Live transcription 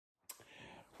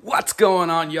What's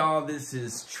going on, y'all? This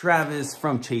is Travis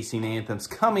from Chasing Anthems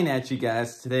coming at you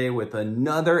guys today with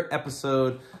another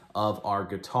episode of our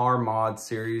guitar mod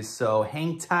series. So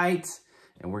hang tight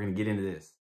and we're gonna get into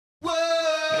this.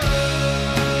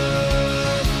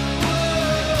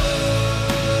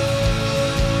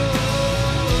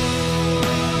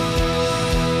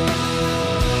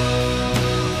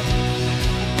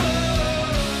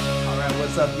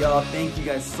 What's up, y'all? Thank you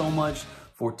guys so much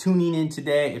for tuning in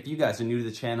today. If you guys are new to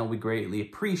the channel, we greatly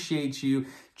appreciate you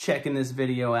checking this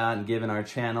video out and giving our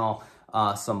channel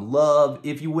some love.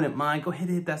 If you wouldn't mind, go ahead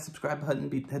and hit that subscribe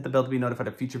button, hit the bell to be notified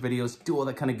of future videos, do all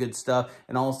that kind of good stuff,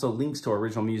 and also links to our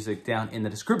original music down in the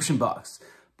description box.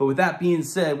 But with that being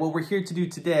said, what we're here to do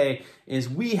today is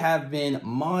we have been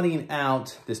modding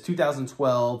out this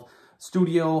 2012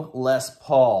 Studio Les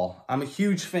Paul. I'm a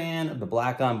huge fan of the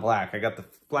black on black. I got the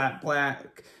flat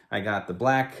black, I got the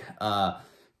black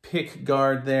pick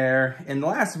guard there. In the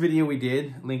last video we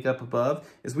did, link up above,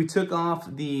 is we took off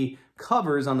the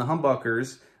covers on the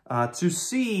humbuckers to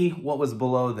see what was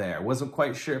below there. Wasn't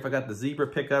quite sure if I got the zebra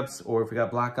pickups or if we got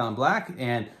black on black,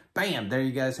 and bam, there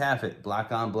you guys have it,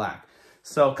 black on black.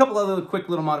 So a couple other quick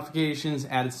little modifications,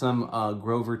 added some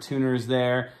Grover tuners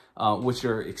there, which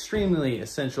are extremely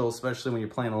essential, especially when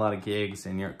you're playing a lot of gigs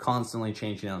and you're constantly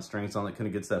changing out strings, all that kind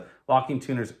of good stuff. Locking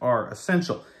tuners are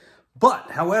essential.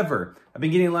 But, however, I've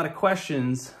been getting a lot of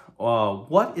questions.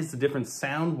 What is the difference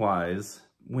sound-wise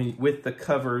with the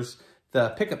covers,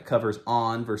 the pickup covers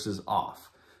on versus off?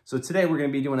 So today we're going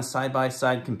to be doing a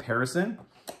side-by-side comparison.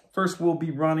 First, we'll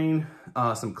be running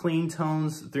some clean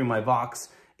tones through my Vox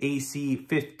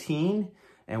AC15.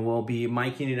 And we'll be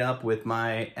miking it up with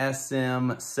my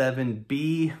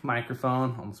SM7B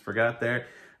microphone. Almost forgot there.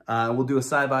 We'll do a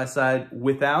side-by-side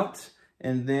without.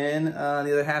 And then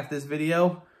the other half of this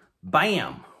video,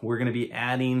 bam! We're going to be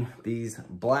adding these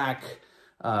black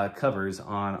covers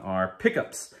on our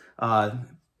pickups.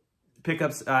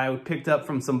 Pickups I picked up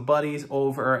from some buddies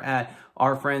over at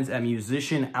our friends at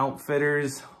Musician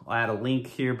Outfitters. I'll add a link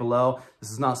here below. This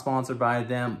is not sponsored by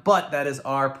them, but that is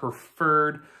our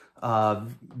preferred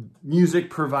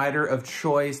music provider of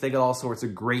choice. They got all sorts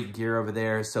of great gear over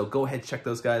there. So go ahead, check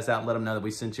those guys out. Let them know that we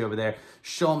sent you over there.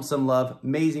 Show them some love.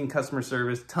 Amazing customer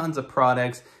service, tons of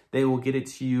products. They will get it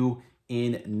to you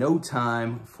in no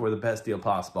time for the best deal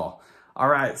possible. All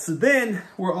right, so then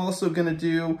we're also gonna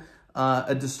do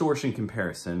a distortion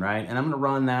comparison, right? And I'm gonna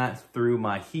run that through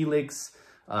my Helix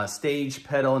stage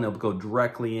pedal, and it'll go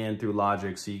directly in through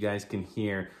Logic so you guys can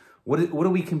hear what are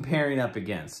we comparing up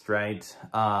against, right?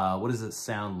 What does it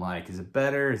sound like? Is it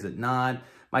better? Is it not?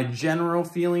 My general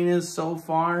feeling is so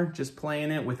far, just playing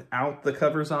it without the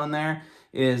covers on there,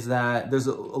 is that there's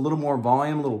a little more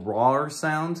volume, a little rawer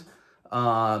sound.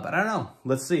 But I don't know.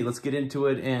 Let's see. Let's get into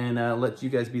it and let you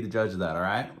guys be the judge of that, all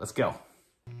right? Let's go.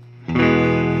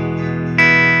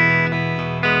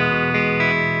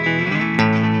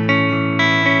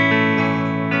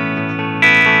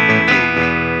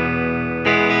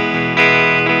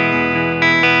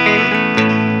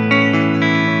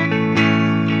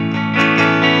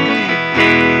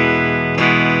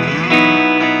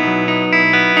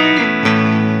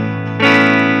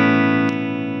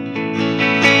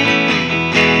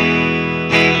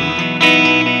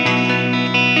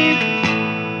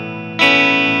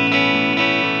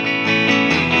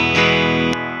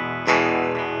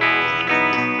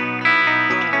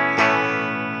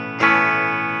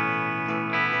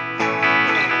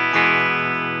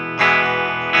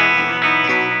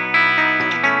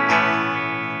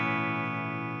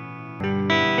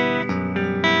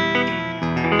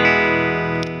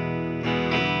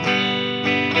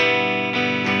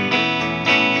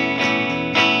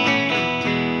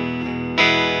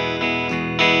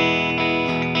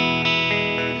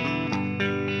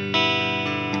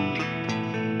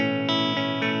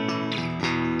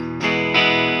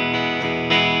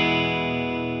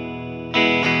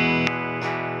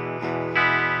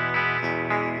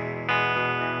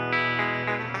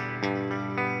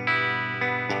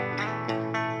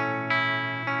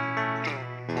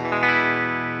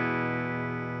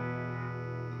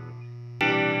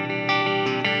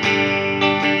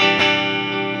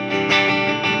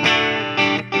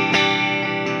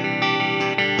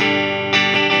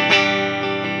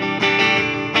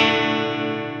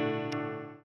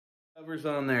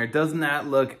 On there. Doesn't that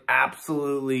look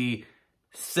absolutely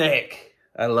sick?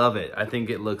 I love it. I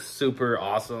think it looks super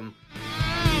awesome.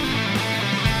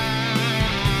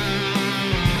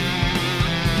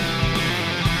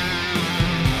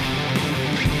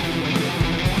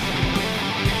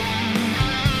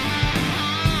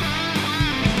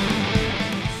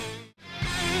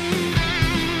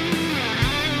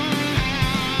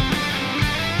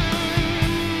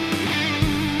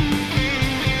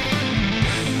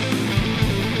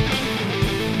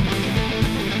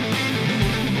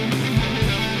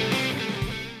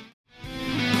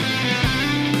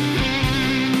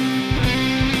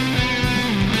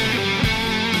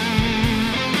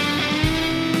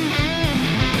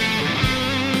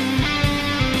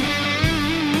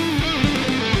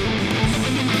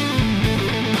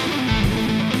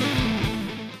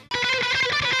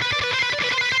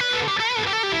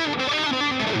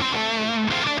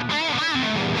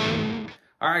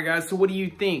 right, guys, so what do you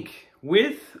think?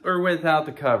 With or without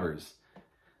the covers?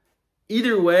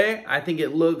 Either way, I think it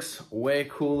looks way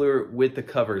cooler with the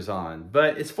covers on.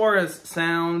 But as far as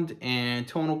sound and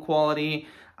tonal quality,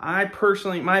 I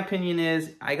personally, my opinion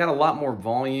is I got a lot more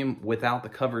volume without the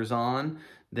covers on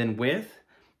than with.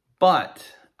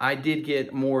 But I did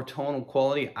get more tonal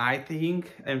quality, I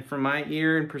think. And from my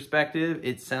ear and perspective,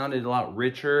 it sounded a lot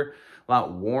richer, a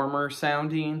lot warmer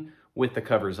sounding with the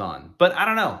covers on. But I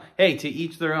don't know. Hey, to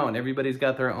each their own. Everybody's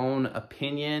got their own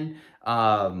opinion.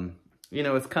 You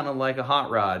know, it's kind of like a hot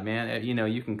rod, man. You know,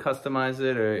 you can customize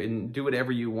it and do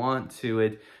whatever you want to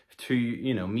it to,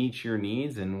 you know, meet your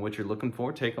needs and what you're looking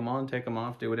for. Take them on, take them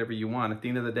off, do whatever you want. At the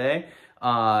end of the day,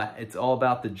 it's all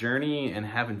about the journey and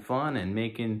having fun and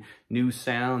making new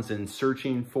sounds and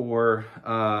searching for,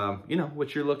 you know,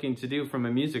 what you're looking to do from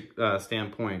a music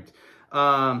standpoint.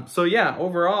 So yeah,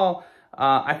 overall,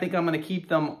 I think I'm going to keep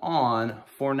them on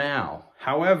for now.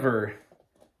 However,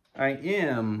 I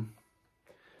am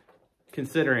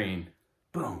considering,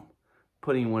 boom,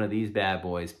 putting one of these bad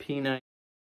boys, P90,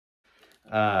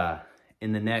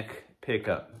 in the neck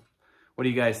pickup. What do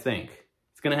you guys think?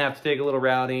 It's going to have to take a little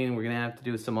routing. We're going to have to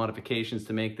do some modifications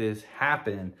to make this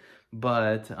happen.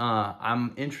 But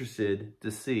I'm interested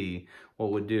to see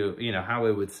what would do, you know, how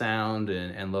it would sound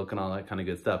and look and all that kind of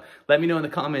good stuff. Let me know in the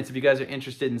comments if you guys are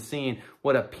interested in seeing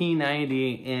what a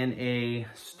P90 in a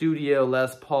Studio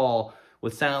Les Paul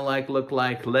would sound like, look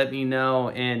like. Let me know,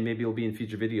 and maybe it'll be in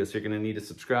future videos, so you're going to need to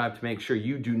subscribe to make sure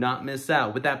you do not miss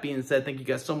out. With that being said, thank you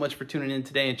guys so much for tuning in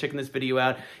today and checking this video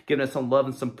out, giving us some love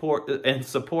and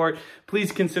support.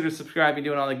 Please consider subscribing,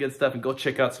 doing all that good stuff, and go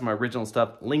check out some of my original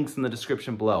stuff. Links in the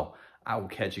description below. I will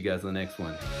catch you guys in the next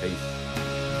one. Peace.